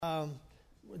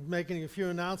making a few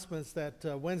announcements that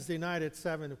Wednesday night at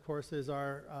 7, of course, is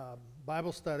our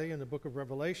Bible study in the book of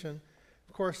Revelation.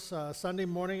 Of course, Sunday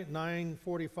morning at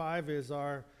 9:45 is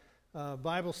our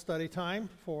Bible study time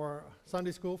for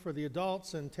Sunday school for the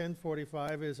adults, and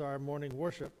 10:45 is our morning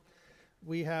worship.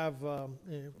 We have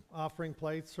offering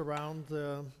plates around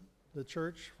the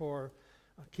church for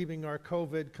keeping our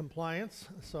COVID compliance,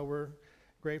 so we're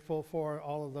grateful for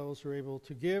all of those who are able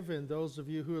to give, and those of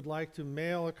you who would like to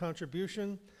mail a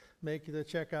contribution, make the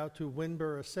check out to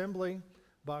Winber Assembly,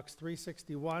 Box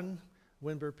 361,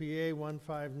 Winber, PA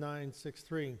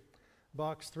 15963.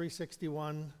 Box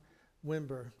 361,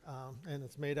 Winber, and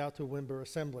it's made out to Winber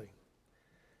Assembly.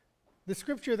 The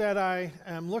scripture that I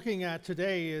am looking at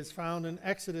today is found in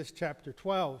Exodus chapter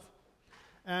 12,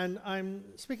 and I'm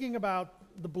speaking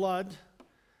about the blood,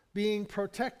 being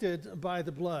protected by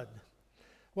the blood.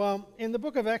 Well, in the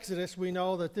book of Exodus, we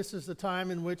know that this is the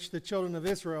time in which the children of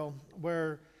Israel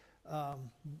were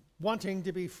wanting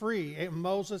to be free.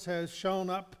 Moses has shown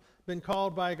up, been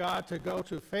called by God to go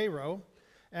to Pharaoh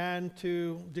and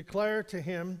to declare to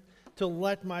him to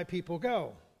let my people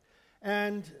go.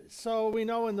 And so we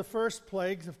know in the first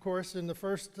plagues, of course, in the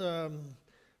first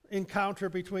encounter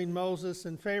between Moses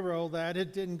and Pharaoh, that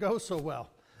it didn't go so well.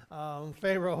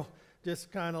 Pharaoh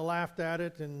just kind of laughed at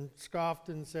it and scoffed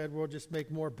and said, we'll just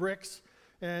make more bricks,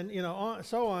 and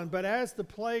so on. But as the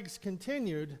plagues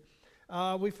continued,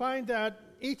 we find that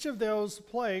each of those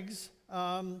plagues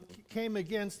came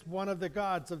against one of the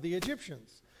gods of the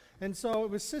Egyptians. And so it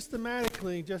was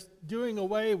systematically just doing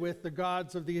away with the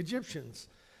gods of the Egyptians,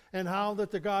 and how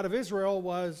that the God of Israel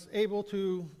was able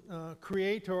to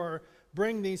create or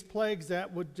bring these plagues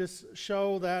that would just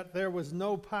show that there was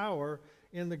no power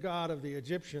in the God of the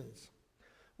Egyptians.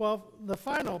 Well, the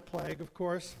final plague, of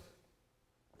course,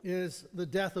 is the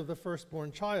death of the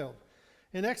firstborn child.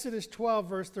 In Exodus 12,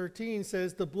 verse 13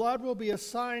 says, "The blood will be a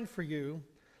sign for you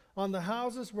on the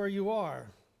houses where you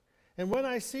are. And when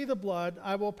I see the blood,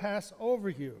 I will pass over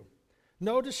you.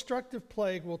 No destructive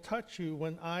plague will touch you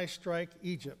when I strike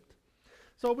Egypt."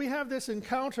 So we have this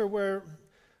encounter where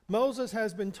Moses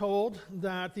has been told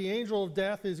that the angel of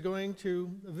death is going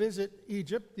to visit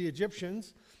Egypt, the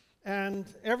Egyptians, and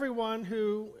everyone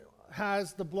who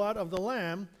has the blood of the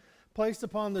lamb placed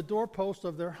upon the doorpost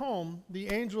of their home, the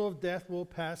angel of death will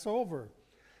pass over.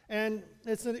 And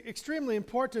it's extremely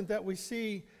important that we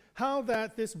see how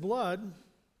that this blood,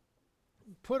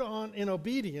 put on in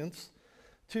obedience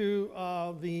to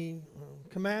the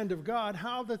command of God,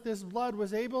 how that this blood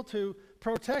was able to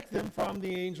protect them from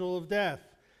the angel of death.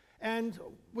 And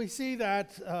we see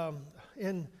that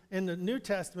in the New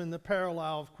Testament, the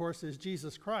parallel, of course, is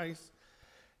Jesus Christ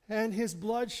and his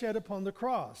blood shed upon the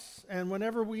cross. And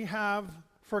whenever we have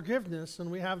forgiveness and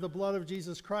we have the blood of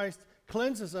Jesus Christ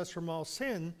cleanses us from all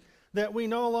sin, that we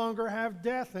no longer have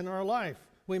death in our life.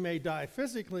 We may die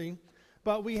physically,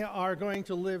 but we are going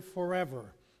to live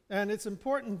forever. And it's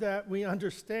important that we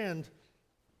understand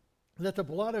that the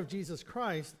blood of Jesus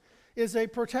Christ is a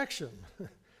protection.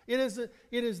 It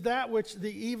is that which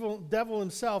the evil devil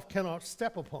himself cannot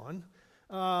step upon.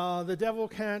 The devil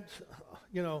can't,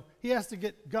 he has to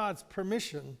get God's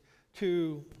permission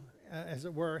to, as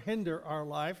it were, hinder our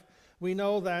life. We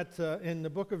know that in the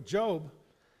book of Job,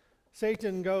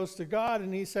 Satan goes to God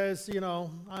and he says,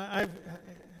 I've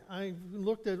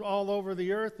looked at all over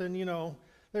the earth, and,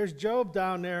 there's Job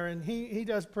down there, and he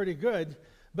does pretty good,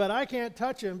 but I can't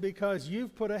touch him because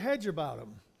you've put a hedge about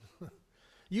him.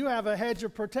 You have a hedge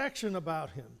of protection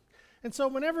about him. And so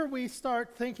whenever we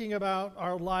start thinking about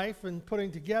our life and putting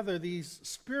together these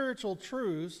spiritual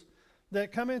truths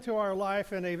that come into our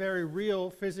life in a very real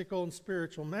physical and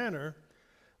spiritual manner,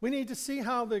 we need to see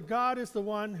how that God is the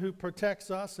one who protects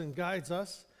us and guides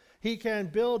us. He can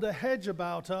build a hedge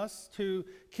about us to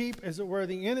keep, as it were,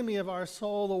 the enemy of our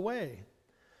soul away.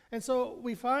 And so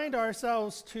we find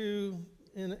ourselves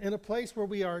in a place where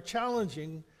we are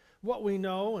challenging what we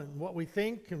know and what we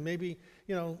think, and maybe,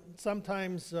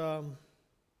 sometimes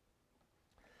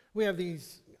we have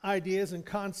these ideas and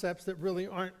concepts that really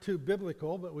aren't too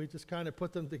biblical, but we just kind of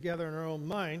put them together in our own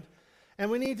mind. And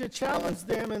we need to challenge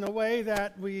them in a way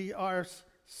that we are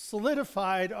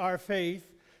solidified our faith,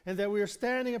 and that we are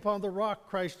standing upon the rock,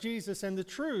 Christ Jesus, and the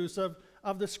truths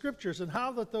of the Scriptures, and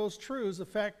how that those truths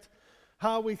affect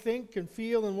how we think and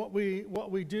feel and what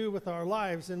we do with our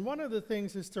lives. And one of the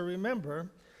things is to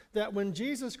remember that when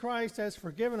Jesus Christ has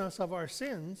forgiven us of our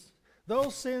sins,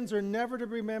 those sins are never to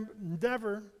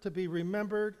be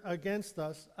remembered against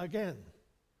us again.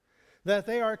 That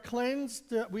they are cleansed,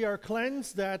 that we are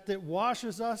cleansed, that it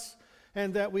washes us,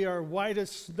 and that we are white as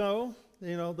snow.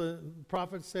 The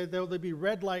prophet said they'll be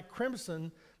red like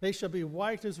crimson, They shall be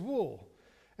white as wool.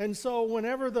 And so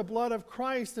whenever the blood of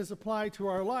Christ is applied to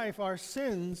our life, our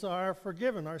sins are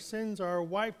forgiven. Our sins are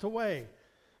wiped away.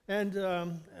 And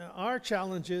our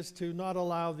challenge is to not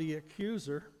allow the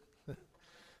accuser,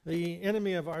 the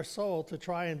enemy of our soul, to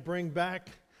try and bring back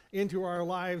into our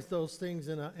lives those things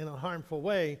in a harmful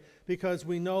way, because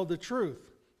we know the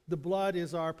truth. The blood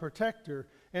is our protector,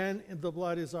 and the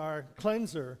blood is our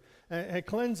cleanser. It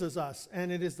cleanses us,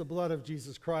 and it is the blood of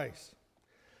Jesus Christ.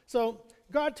 So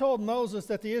God told Moses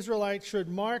that the Israelites should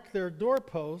mark their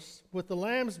doorposts with the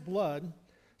lamb's blood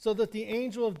so that the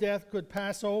angel of death could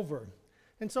pass over.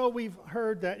 And so we've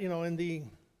heard that, in the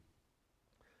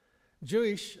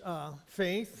Jewish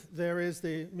faith, there is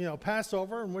the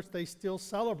Passover, in which they still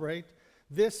celebrate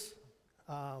this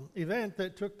event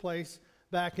that took place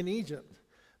back in Egypt.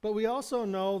 But we also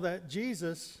know that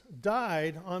Jesus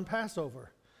died on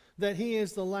Passover, that he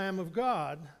is the Lamb of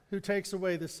God who takes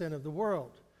away the sin of the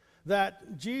world,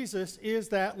 that Jesus is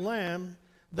that lamb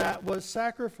that was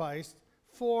sacrificed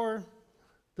to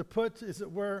put, as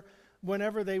it were,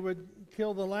 whenever they would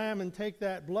kill the lamb and take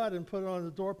that blood and put it on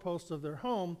the doorposts of their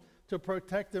home to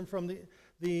protect them from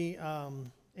the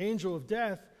angel of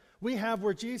death. We have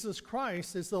where Jesus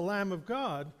Christ is the Lamb of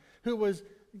God who was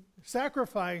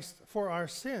sacrificed for our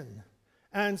sin.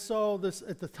 And so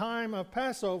at the time of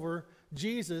Passover,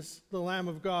 Jesus, the Lamb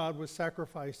of God, was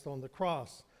sacrificed on the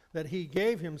cross, that he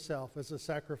gave himself as a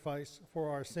sacrifice for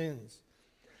our sins.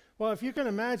 Well, if you can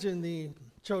imagine the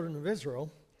children of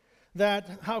Israel,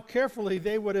 that how carefully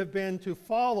they would have been to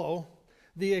follow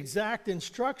the exact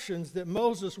instructions that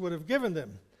Moses would have given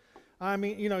them. I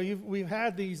mean, we've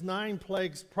had these 9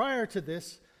 plagues prior to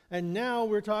this, and now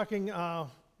we're talking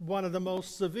one of the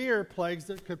most severe plagues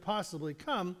that could possibly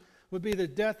come would be the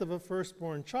death of a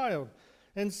firstborn child.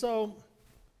 And so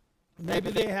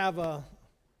maybe they have a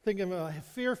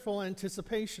fearful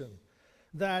anticipation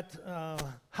that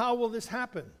how will this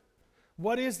happen?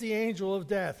 What is the angel of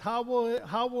death? How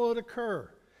will it occur?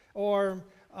 Or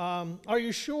are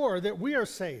you sure that we are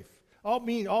safe? All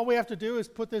we have to do is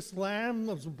put this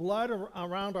lamb's blood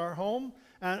around our home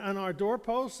and our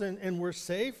doorposts, and we're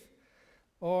safe?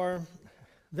 Or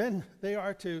then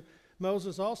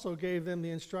Moses also gave them the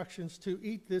instructions to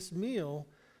eat this meal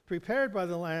prepared by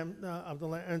the lamb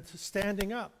and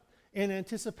standing up in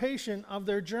anticipation of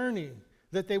their journey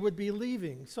that they would be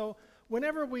leaving. So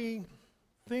whenever we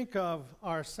think of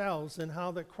ourselves and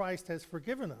how that Christ has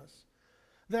forgiven us,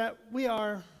 that we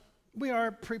are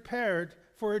prepared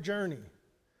for a journey.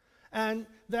 And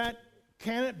that,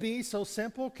 can it be so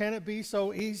simple? Can it be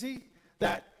so easy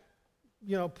that,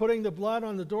 putting the blood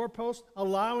on the doorpost,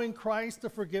 allowing Christ to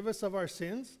forgive us of our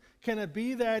sins? Can it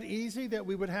be that easy that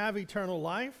we would have eternal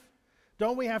life?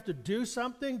 Don't we have to do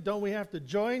something? Don't we have to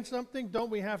join something?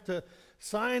 Don't we have to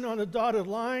sign on a dotted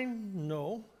line?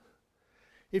 No.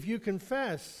 If you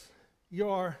confess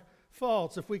your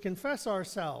faults, if we confess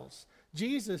ourselves,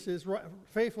 Jesus is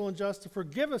faithful and just to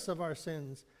forgive us of our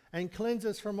sins and cleanse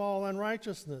us from all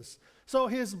unrighteousness. So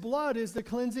his blood is the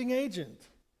cleansing agent.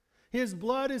 His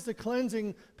blood is the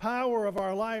cleansing power of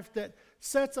our life that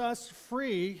sets us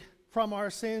free from our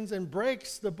sins and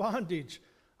breaks the bondage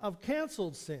of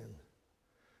canceled sin.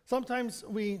 Sometimes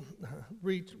we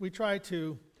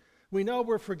know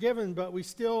we're forgiven, but we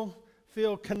still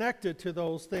feel connected to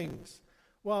those things.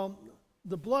 Well,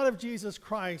 the blood of Jesus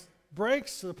Christ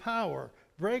breaks the power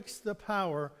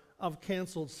of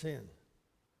canceled sin.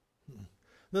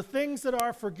 The things that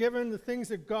are forgiven, the things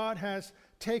that God has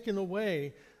taken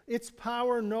away, its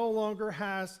power no longer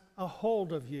has a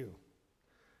hold of you.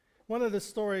 One of the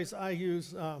stories I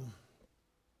use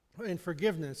in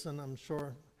forgiveness, and I'm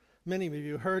sure many of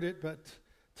you heard it, but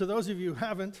to those of you who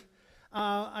haven't,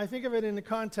 I think of it in the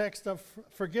context of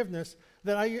forgiveness,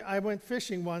 that I went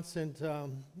fishing once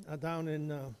down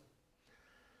in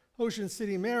Ocean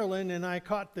City, Maryland, and I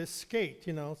caught this skate.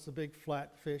 It's a big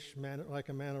flat fish, like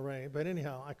a manta ray. But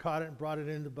anyhow, I caught it and brought it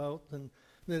in the boat, and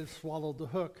then it swallowed the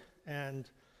hook. And,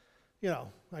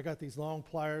 I got these long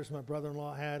pliers my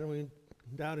brother-in-law had, and we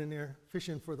down in there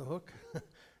fishing for the hook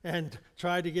and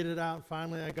tried to get it out.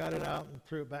 Finally, I got it out and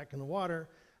threw it back in the water,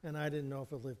 and I didn't know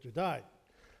if it lived or died.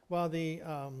 Well,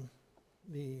 an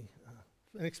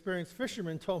experienced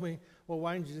fisherman told me, well,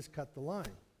 why didn't you just cut the line?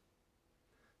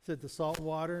 He said the salt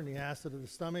water and the acid of the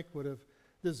stomach would have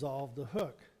dissolved the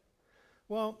hook.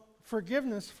 Well,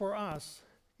 forgiveness for us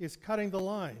is cutting the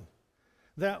line.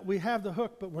 That we have the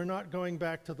hook, but we're not going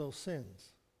back to those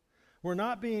sins. We're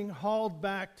not being hauled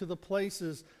back to the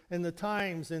places and the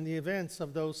times and the events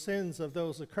of those sins, of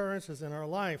those occurrences in our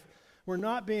life. We're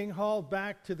not being hauled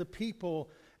back to the people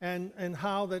and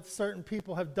how that certain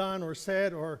people have done or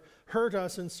said or hurt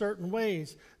us in certain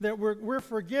ways, that we're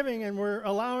forgiving and we're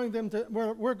allowing them to,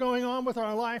 we're going on with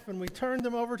our life, and we turn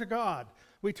them over to God.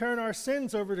 We turn our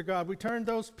sins over to God. We turn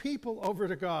those people over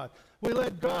to God. We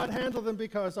let God handle them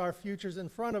because our future's in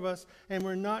front of us, and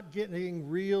we're not getting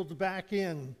reeled back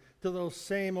in to those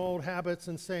same old habits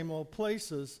and same old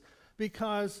places,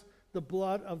 because the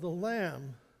blood of the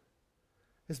Lamb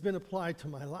has been applied to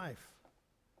my life,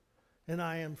 and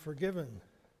I am forgiven,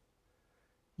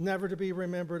 never to be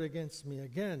remembered against me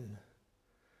again.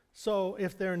 So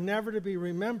if they're never to be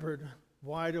remembered,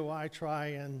 why do I try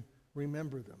and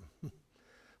remember them?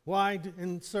 Why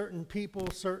in certain people,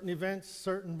 certain events,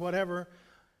 certain whatever,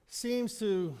 seems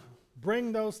to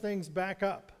bring those things back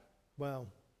up? Well,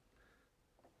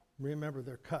 remember,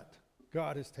 they're cut.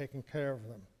 God has taken care of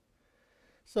them.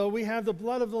 So we have the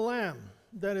blood of the Lamb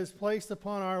that is placed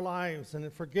upon our lives, and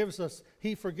it forgives us.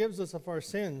 He forgives us of our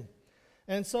sin.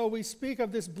 And so we speak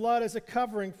of this blood as a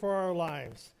covering for our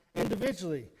lives,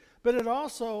 individually, but it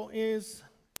also is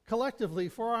collectively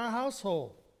for our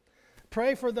household.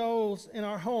 Pray for those in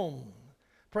our home.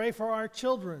 Pray for our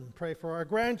children. Pray for our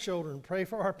grandchildren. Pray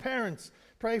for our parents.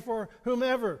 Pray for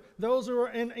whomever. Those who are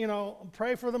in,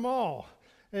 pray for them all.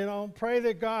 Pray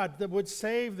that God that would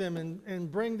save them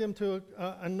and bring them to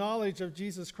a knowledge of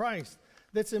Jesus Christ.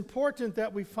 That's important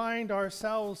that we find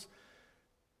ourselves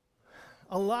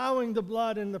allowing the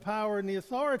blood and the power and the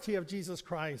authority of Jesus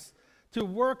Christ to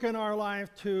work in our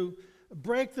life, to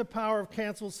break the power of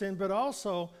canceled sin, but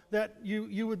also that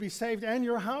you would be saved and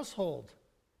your household.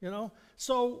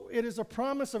 So it is a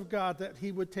promise of God that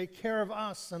he would take care of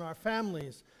us and our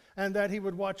families, and that he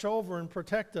would watch over and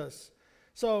protect us.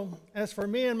 So as for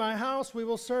me and my house, we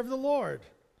will serve the Lord.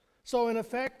 So in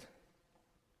effect,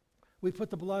 we put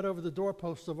the blood over the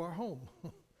doorposts of our home.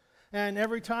 And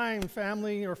every time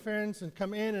family or friends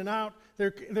come in and out,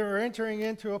 they're entering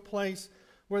into a place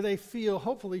where they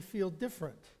hopefully feel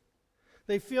different.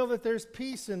 They feel that there's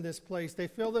peace in this place. They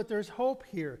feel that there's hope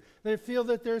here. They feel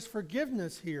that there's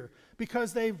forgiveness here,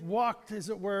 because they've walked, as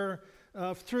it were,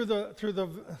 through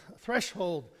the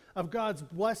threshold of God's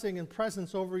blessing and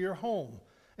presence over your home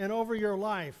and over your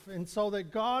life. And so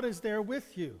that God is there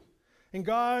with you. And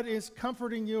God is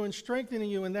comforting you and strengthening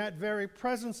you, in that very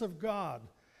presence of God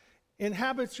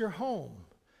inhabits your home,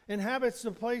 inhabits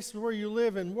the place where you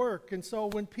live and work. And so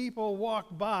when people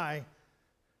walk by,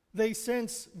 they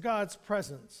sense God's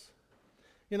presence.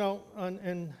 In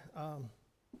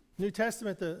New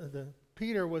Testament, the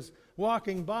Peter was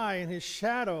walking by, and his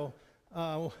shadow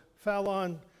fell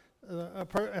on a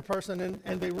person,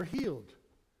 and they were healed.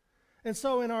 And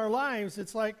so in our lives,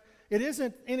 it's like, it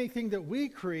isn't anything that we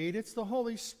create, it's the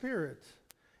Holy Spirit.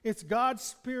 It's God's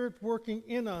Spirit working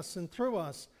in us and through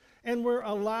us. And we're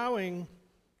allowing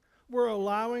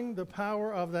the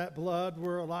power of that blood,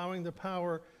 we're allowing the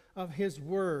power of his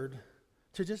word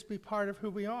to just be part of who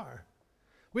we are.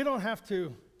 We don't have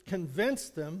to convince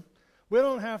them. We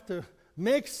don't have to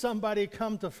make somebody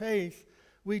come to faith.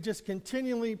 We just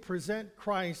continually present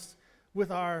Christ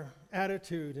with our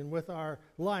attitude and with our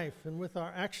life and with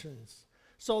our actions,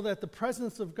 so that the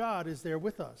presence of God is there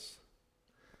with us.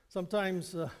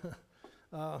 Sometimes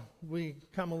we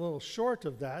come a little short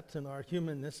of that in our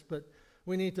humanness, but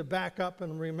we need to back up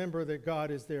and remember that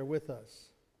God is there with us.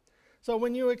 So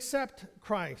when you accept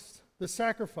Christ, the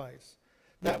sacrifice,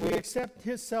 that we accept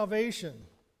his salvation,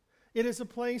 it is a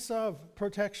place of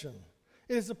protection.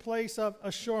 It is a place of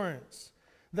assurance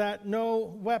that no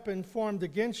weapon formed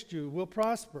against you will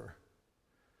prosper.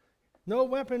 No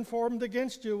weapon formed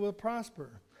against you will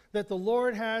prosper. That the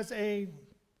Lord has a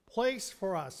place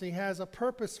for us. He has a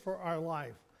purpose for our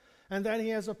life. And that he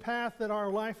has a path that our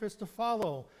life is to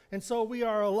follow. And so we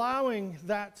are allowing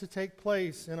that to take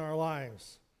place in our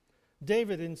lives.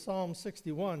 David in Psalm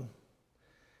 61,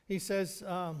 he says,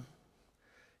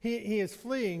 he is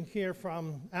fleeing here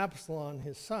from Absalom,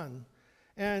 his son.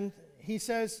 And he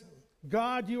says,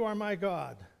 God, you are my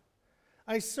God.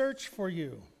 I search for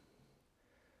you.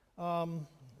 I'm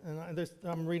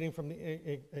reading from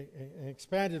the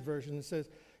expanded version. It says,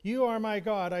 you are my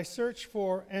God. I search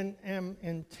for and am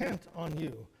intent on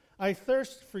you. I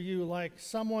thirst for you like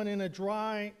someone in a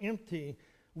dry, empty,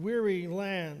 weary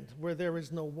land where there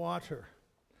is no water.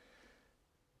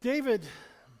 David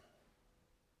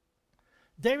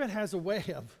has a way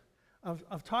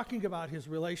of talking about his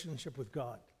relationship with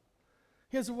God.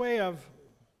 He has a way of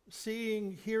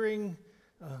seeing, hearing,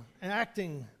 and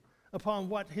acting upon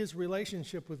what his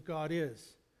relationship with God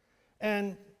is.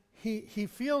 And he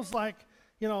feels like,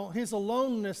 his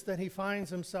aloneness that he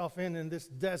finds himself in this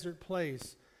desert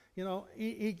place.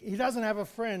 He doesn't have a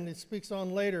friend. It speaks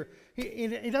on later.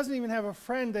 He doesn't even have a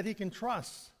friend that he can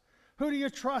trust. Who do you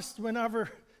trust whenever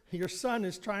your son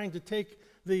is trying to take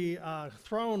the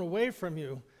throne away from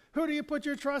you? Who do you put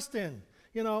your trust in?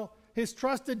 His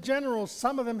trusted generals,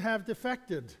 some of them have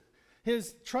defected.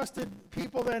 His trusted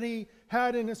people that he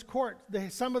had in his court,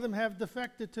 some of them have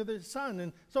defected to the son.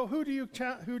 And so who do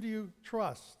you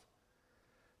trust?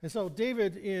 And so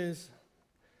David is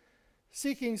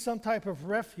seeking some type of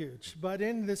refuge, but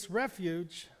in this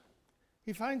refuge,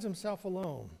 he finds himself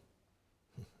alone.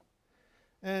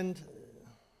 And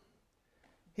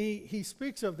he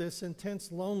speaks of this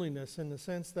intense loneliness in the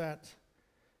sense that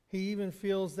he even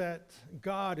feels that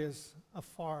God is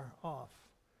afar off,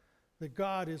 that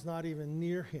God is not even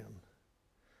near him.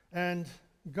 And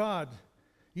God,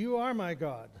 you are my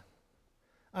God.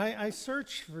 I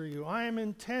search for you. I am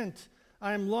intent.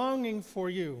 I am longing for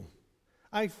you.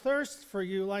 I thirst for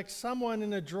you like someone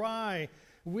in a dry,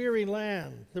 weary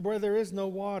land where there is no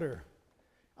water.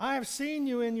 I have seen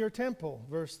you in your temple,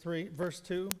 verse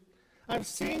 2. I've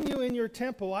seen you in your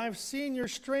temple. I've seen your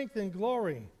strength and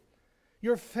glory.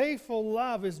 Your faithful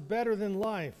love is better than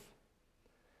life.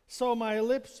 So my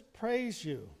lips praise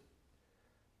you.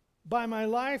 By my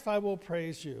life I will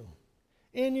praise you.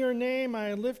 In your name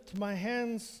I lift my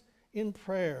hands in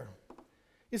prayer.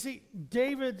 You see,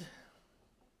 David,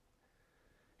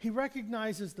 he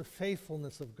recognizes the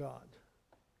faithfulness of God.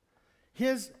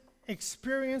 His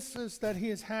experiences that he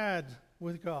has had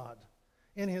with God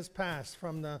in his past,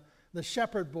 from the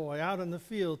shepherd boy out in the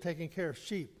field taking care of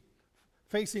sheep,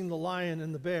 facing the lion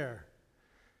and the bear.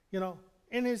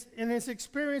 In his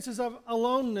experiences of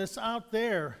aloneness out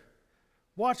there,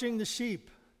 watching the sheep,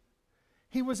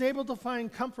 he was able to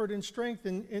find comfort and strength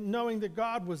in knowing that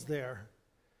God was there.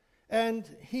 And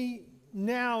he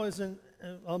now is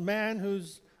a man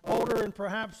who's older and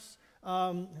perhaps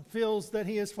feels that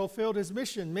he has fulfilled his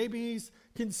mission. Maybe he's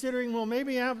considering, well,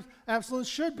 maybe Absalom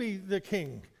should be the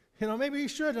king. Maybe he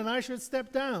should, and I should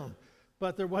step down.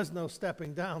 But there was no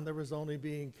stepping down. There was only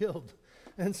being killed.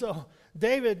 And so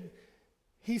David,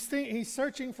 he's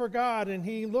searching for God, and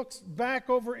he looks back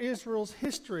over Israel's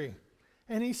history,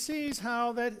 and he sees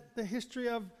how that the history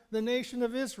of the nation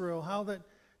of Israel, how that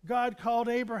God called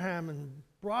Abraham and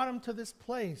brought him to this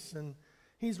place, and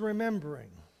he's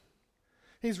remembering.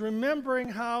 He's remembering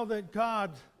how that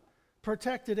God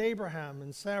protected Abraham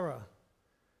and Sarah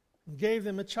and gave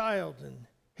them a child. And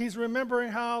he's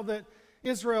remembering how that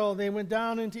Israel, they went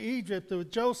down into Egypt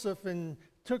with Joseph and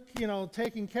took,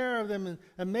 taking care of them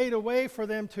and made a way for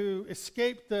them to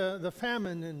escape the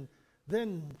famine. And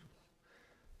then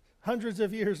hundreds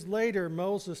of years later,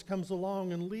 Moses comes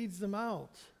along and leads them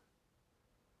out.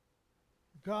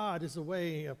 God is a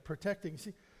way of protecting.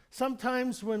 See,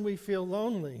 sometimes when we feel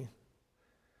lonely,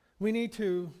 we need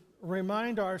to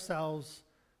remind ourselves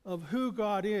of who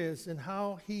God is and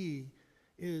how he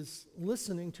is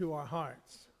listening to our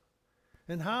hearts,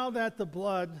 and how that the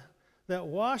blood that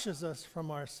washes us from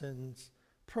our sins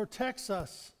protects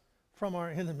us from our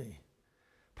enemy,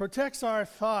 protects our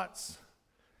thoughts.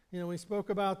 We spoke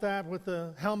about that with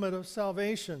the helmet of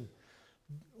salvation.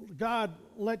 God,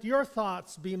 let your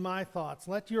thoughts be my thoughts.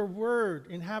 Let your word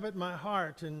inhabit my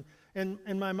heart and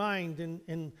my mind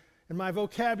and my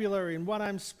vocabulary and what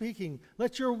I'm speaking.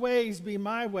 Let your ways be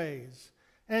my ways.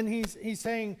 And he's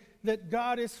saying that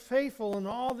God is faithful in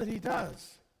all that he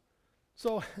does.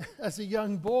 So as a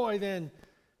young boy then,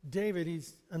 David,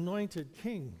 he's anointed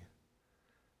king.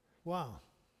 Wow.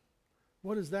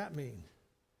 What does that mean?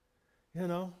 If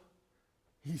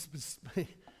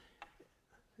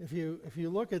you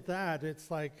look at that, it's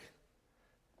like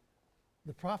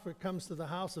the prophet comes to the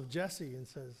house of Jesse and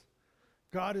says,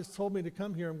 God has told me to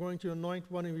come here. I'm going to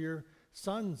anoint one of your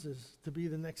sons to be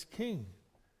the next king.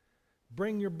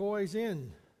 Bring your boys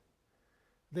in.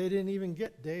 They didn't even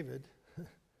get David.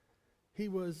 He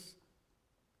was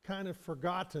kind of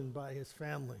forgotten by his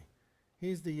family.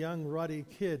 He's the young, ruddy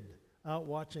kid out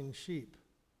watching sheep.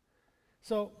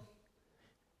 So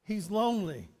he's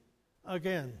lonely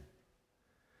again.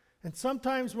 And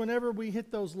sometimes whenever we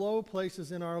hit those low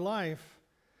places in our life,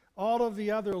 all of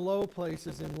the other low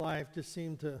places in life just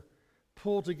seem to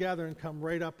pull together and come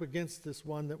right up against this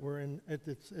one that we're in at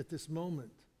this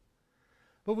moment.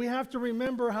 But we have to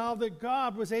remember how that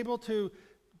God was able to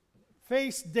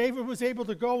David was able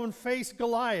to go and face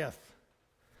Goliath,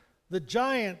 the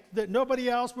giant that nobody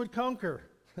else would conquer.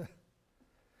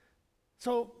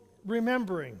 So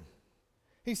remembering,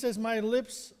 he says, my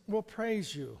lips will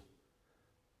praise you.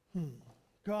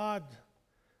 God,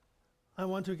 I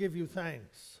want to give you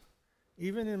thanks.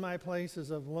 Even in my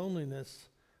places of loneliness,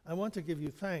 I want to give you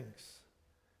thanks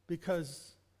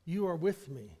because You are with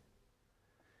me.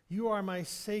 You are my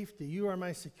safety. You are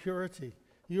my security.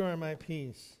 You are my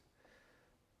peace.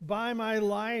 By my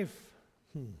life,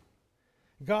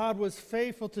 God was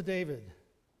faithful to David.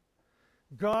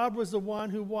 God was the one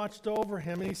who watched over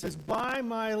him. And he says, by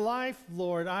my life,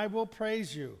 Lord, I will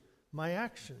praise you. My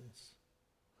actions.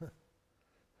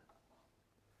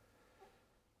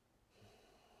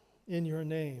 In your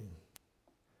name.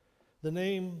 The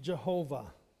name Jehovah.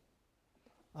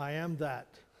 I am that.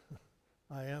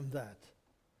 I am that.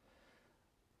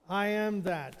 I am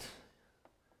that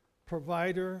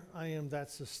provider. I am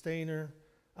that sustainer.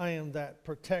 I am that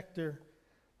protector.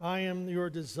 I am your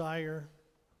desire.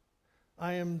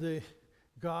 I am the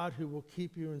God who will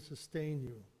keep you and sustain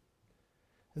you.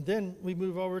 And then we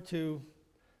move over to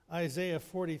Isaiah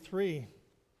 43.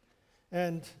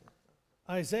 And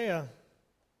Isaiah,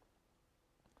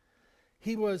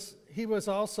 he was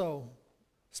also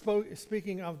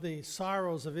speaking of the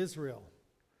sorrows of Israel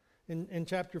in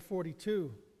chapter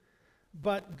 42.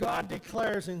 But God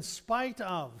declares, in spite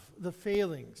of the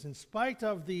failings, in spite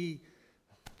of the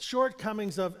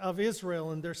shortcomings of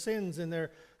Israel and their sins and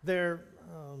their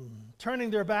turning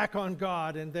their back on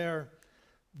God and their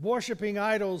worshiping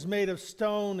idols made of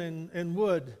stone and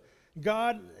wood,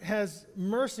 God has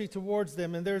mercy towards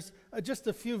them. And there's just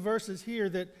a few verses here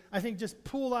that I think just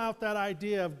pull out that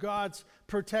idea of God's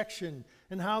protection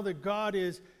and how that God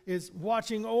is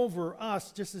watching over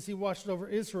us just as he watched over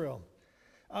Israel.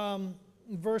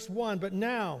 Verse 1, but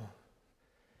now,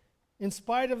 in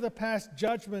spite of the past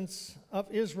judgments of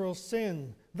Israel's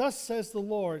sin, thus says the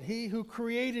Lord, he who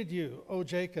created you, O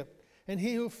Jacob, and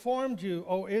he who formed you,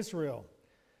 O Israel,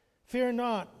 fear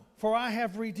not, for I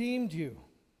have redeemed you.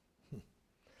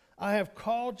 I have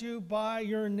called you by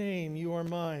your name, you are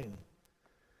mine.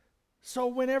 So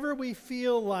whenever we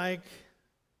feel like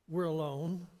we're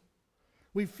alone,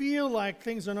 we feel like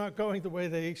things are not going the way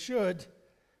they should,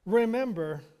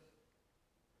 remember,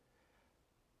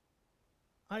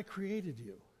 I created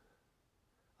you.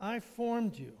 I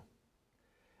formed you.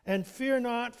 And fear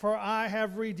not, for I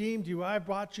have redeemed you. I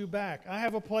brought you back. I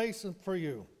have a place for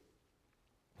you.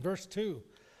 Verse 2,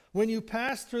 when you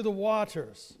pass through the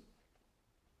waters,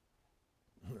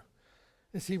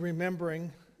 is he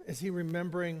remembering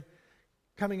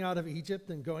coming out of Egypt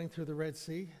and going through the Red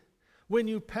Sea? When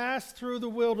you pass through the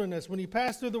wilderness, when you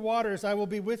pass through the waters, I will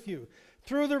be with you.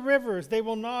 Through the rivers, they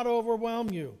will not overwhelm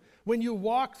you. When you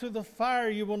walk through the fire,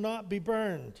 you will not be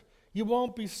burned. You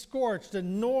won't be scorched,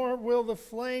 and nor will the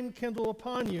flame kindle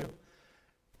upon you.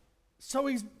 So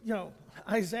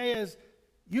Isaiah's,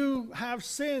 you have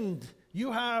sinned.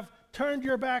 You have turned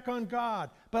your back on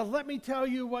God. But let me tell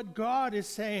you what God is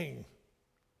saying.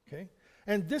 Okay?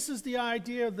 And this is the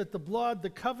idea that the blood, the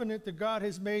covenant that God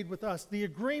has made with us, the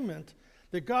agreement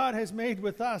that God has made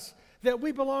with us, that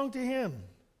we belong to him.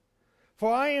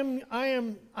 For I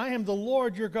am the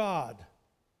Lord your God,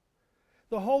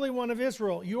 the Holy One of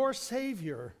Israel, your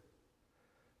Savior.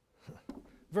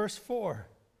 Verse 4,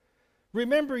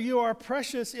 remember you are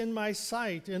precious in my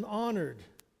sight and honored.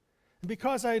 And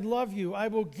because I love you, I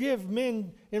will give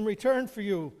men in return for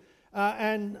you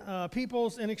and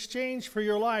peoples in exchange for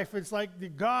your life. It's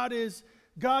like God has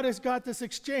got this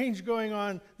exchange going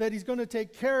on that he's going to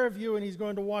take care of you and he's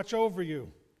going to watch over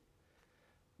you.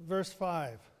 Verse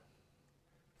 5.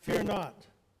 Fear not,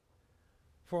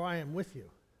 for I am with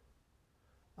you.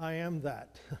 I am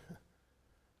that.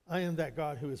 I am that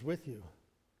God who is with you.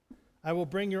 I will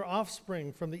bring your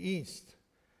offspring from the east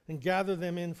and gather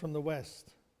them in from the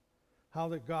west. How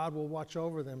that God will watch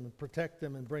over them and protect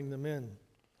them and bring them in.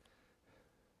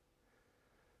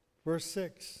 Verse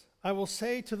 6, I will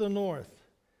say to the north,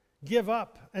 give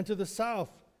up, and to the south,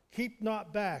 keep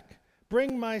not back.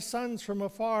 Bring my sons from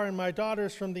afar and my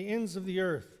daughters from the ends of the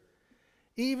earth.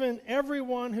 Even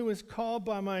everyone who is called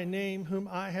by my name, whom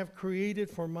I have created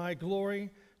for my glory,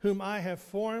 whom I have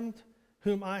formed,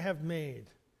 whom I have made.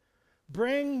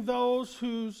 Bring those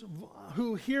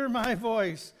who hear my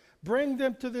voice, bring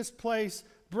them to this place,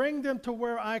 bring them to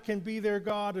where I can be their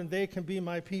God and they can be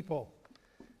my people.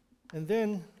 And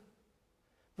then,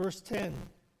 verse 10,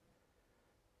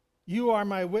 you are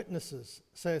my witnesses,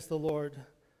 says the Lord,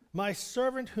 my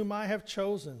servant whom I have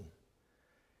chosen.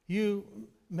 You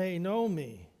may know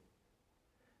me.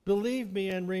 Believe me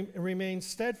and remain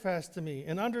steadfast to me,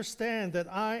 and understand that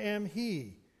I am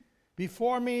he.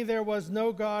 Before me there was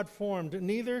no God formed,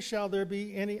 neither shall there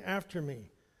be any after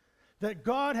me. That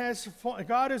God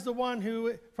is the one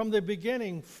who, from the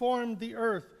beginning, formed the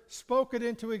earth, spoke it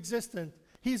into existence.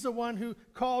 He's the one who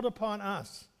called upon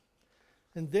us.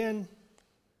 And then,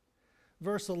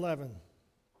 verse 11.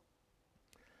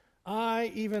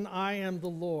 even I am the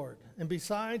Lord, and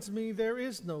besides me there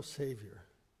is no Savior.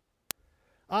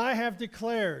 I have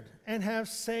declared and have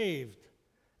saved,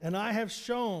 and I have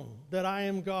shown that I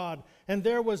am God, and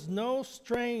there was no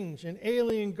strange and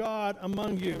alien God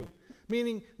among you.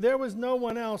 Meaning there was no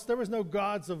one else, there was no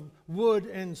gods of wood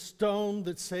and stone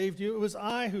that saved you. It was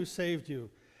I who saved you.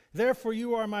 Therefore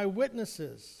you are my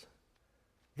witnesses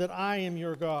that I am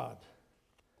your God.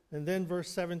 And then verse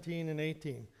 17 and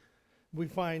 18. We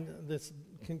find this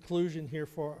conclusion here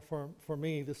for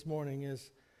me this morning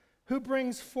is, who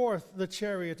brings forth the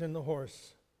chariot and the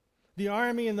horse, the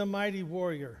army and the mighty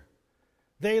warrior?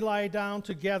 They lie down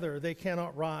together, they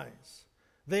cannot rise.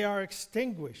 They are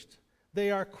extinguished. They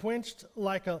are quenched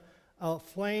like a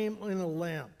flame in a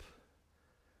lamp.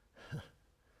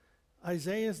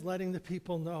 Isaiah is letting the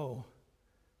people know,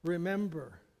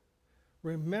 remember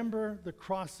the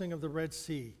crossing of the Red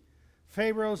Sea.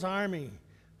 Pharaoh's army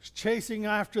is chasing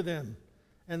after them,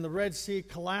 and the Red Sea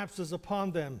collapses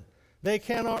upon them. They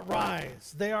cannot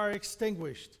rise. They are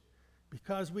extinguished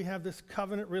because we have this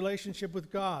covenant relationship with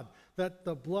God, that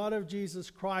the blood of Jesus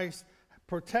Christ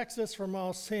protects us from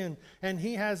all sin, and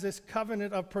he has this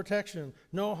covenant of protection.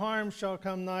 No harm shall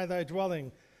come nigh thy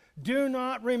dwelling. Do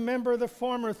not remember the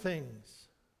former things.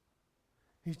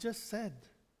 He just said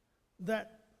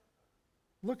that.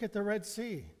 Look at the Red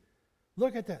Sea.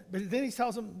 Look at that. But then he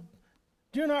tells them,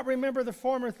 do not remember the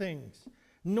former things,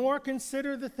 nor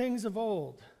consider the things of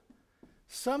old.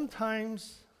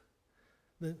 Sometimes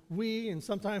we and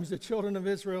sometimes the children of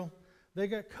Israel, they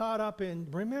get caught up in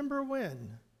remember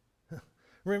when.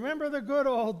 Remember the good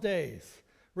old days.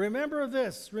 Remember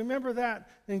this, remember that.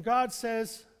 And God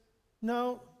says,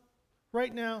 no,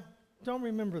 right now, don't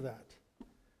remember that.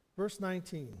 Verse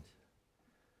 19.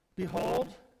 Behold,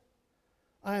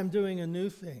 I am doing a new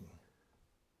thing.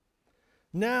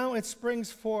 Now it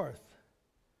springs forth.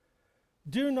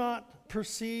 Do not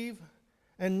perceive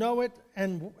and know it,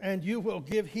 and you will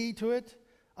give heed to it.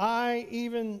 I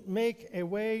even make a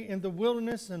way in the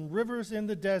wilderness and rivers in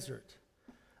the desert.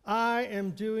 I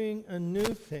am doing a new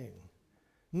thing.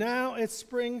 Now it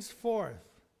springs forth.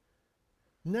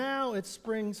 Now it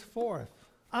springs forth.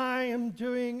 I am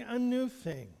doing a new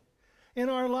thing. In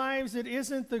our lives, it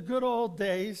isn't the good old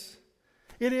days.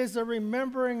 It is a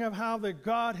remembering of how that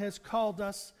God has called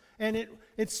us. And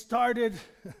it started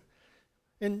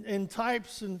in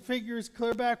types and figures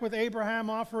clear back with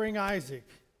Abraham offering Isaac.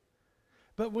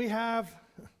 But we have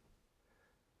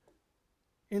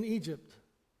in Egypt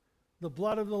the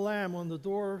blood of the Lamb on the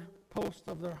doorpost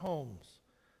of their homes.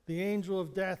 The angel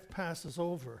of death passes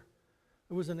over.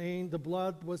 It was the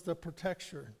blood was the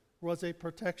protection, was a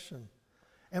protection.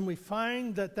 And we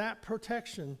find that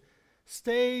protection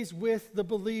stays with the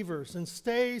believers and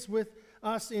stays with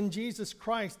us in Jesus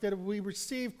Christ, that if we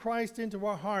receive Christ into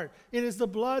our heart, it is the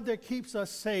blood that keeps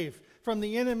us safe from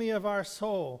the enemy of our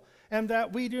soul, and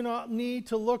that we do not need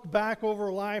to look back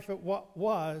over life at what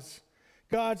was.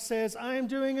 God says, I am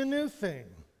doing a new thing.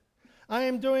 I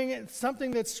am doing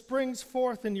something that springs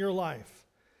forth in your life.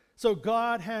 So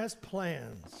God has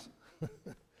plans.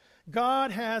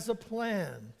 God has a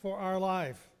plan for our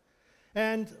life.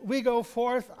 And we go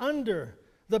forth under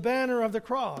the banner of the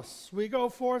cross. We go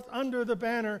forth under the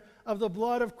banner of the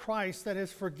blood of Christ that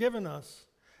has forgiven us,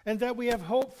 and that we have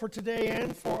hope for today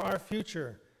and for our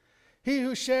future. He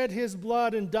who shed his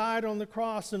blood and died on the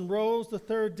cross and rose the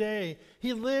third day,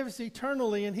 he lives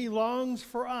eternally and he longs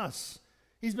for us.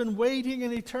 He's been waiting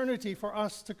in eternity for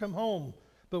us to come home,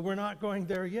 but we're not going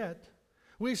there yet.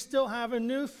 We still have a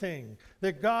new thing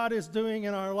that God is doing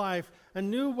in our life, a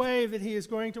new way that he is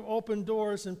going to open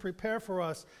doors and prepare for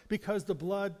us, because the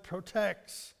blood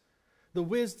protects. The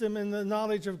wisdom and the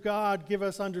knowledge of God give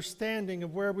us understanding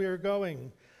of where we are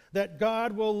going, that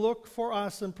God will look for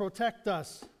us and protect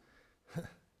us.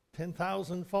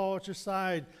 10,000 fall at your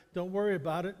side, don't worry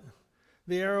about it.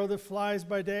 The arrow that flies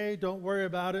by day, don't worry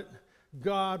about it.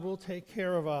 God will take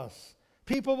care of us.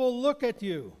 People will look at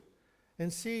you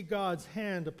and see God's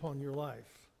hand upon your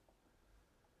life.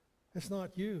 It's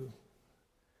not you.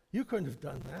 You couldn't have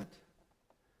done that.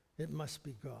 It must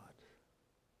be God.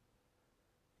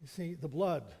 You see, the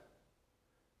blood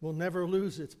will never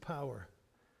lose its power.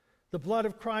 The blood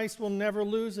of Christ will never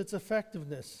lose its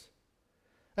effectiveness.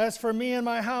 As for me and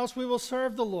my house, we will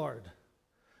serve the Lord.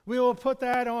 We will put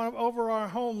that on over our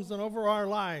homes and over our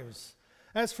lives.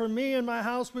 As for me and my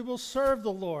house, we will serve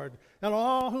the Lord. And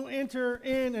all who enter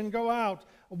in and go out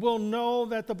will know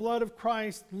that the blood of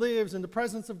Christ lives and the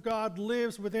presence of God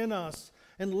lives within us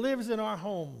and lives in our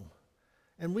home.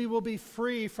 And we will be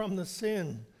free from the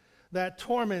sin that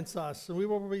torments us. And we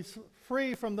will be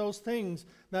free from those things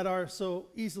that are so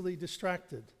easily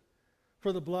distracted.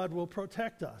 for the blood will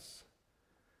protect us.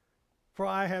 For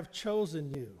I have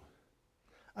chosen you.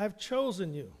 I've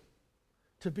chosen you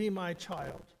to be my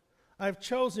child. I've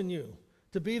chosen you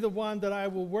to be the one that I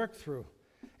will work through.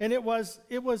 And it was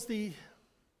the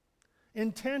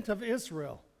intent of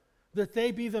Israel that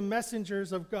they be the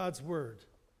messengers of God's word.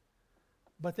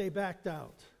 But they backed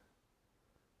out.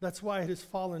 That's why it has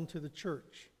fallen to the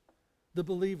church, the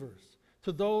believers,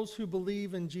 to those who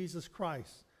believe in Jesus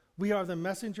Christ. We are the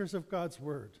messengers of God's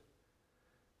word,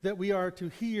 that we are to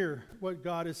hear what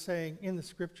God is saying in the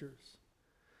scriptures.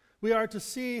 We are to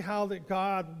see how that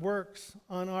God works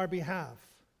on our behalf.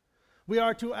 We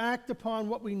are to act upon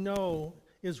what we know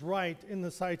is right in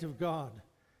the sight of God.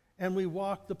 And we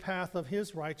walk the path of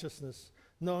his righteousness,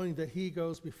 knowing that he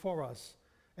goes before us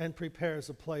and prepares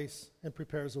a place and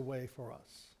prepares a way for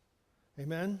us.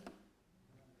 Amen?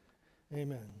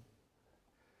 Amen.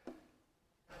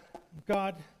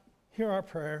 God, hear our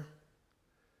prayer.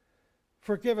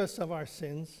 Forgive us of our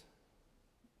sins.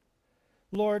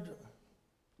 Lord,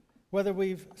 whether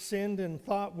we've sinned in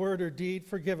thought, word, or deed,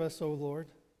 forgive us, O Lord.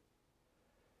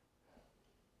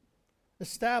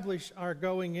 Establish our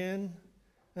going in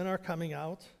and our coming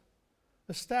out.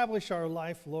 Establish our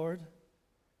life, Lord,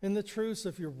 in the truths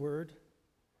of your word.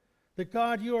 That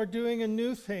God, you are doing a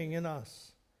new thing in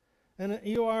us. And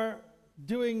you are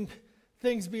doing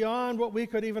things beyond what we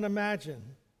could even imagine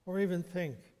or even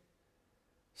think.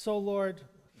 So, Lord,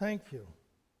 thank you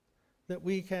that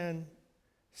we can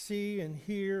see and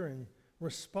hear and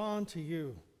respond to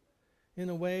you in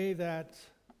a way that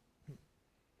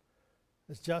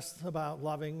is just about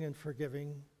loving and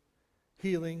forgiving,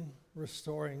 healing,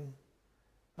 restoring,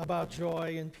 about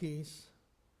joy and peace,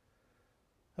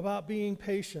 about being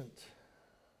patient.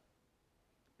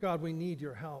 God, we need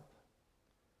your help.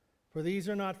 For these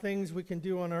are not things we can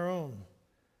do on our own,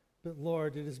 but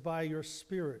Lord, it is by your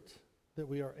Spirit that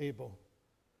we are able.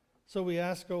 So we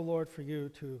ask, O Lord, for you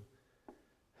to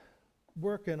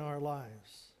work in our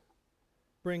lives,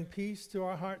 bring peace to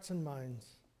our hearts and minds.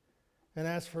 And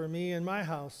as for me and my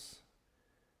house,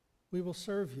 we will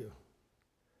serve you.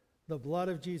 The blood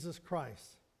of Jesus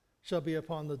Christ shall be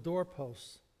upon the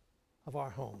doorposts of our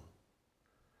home.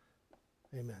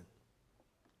 Amen.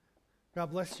 God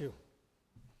bless you.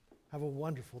 Have a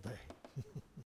wonderful day.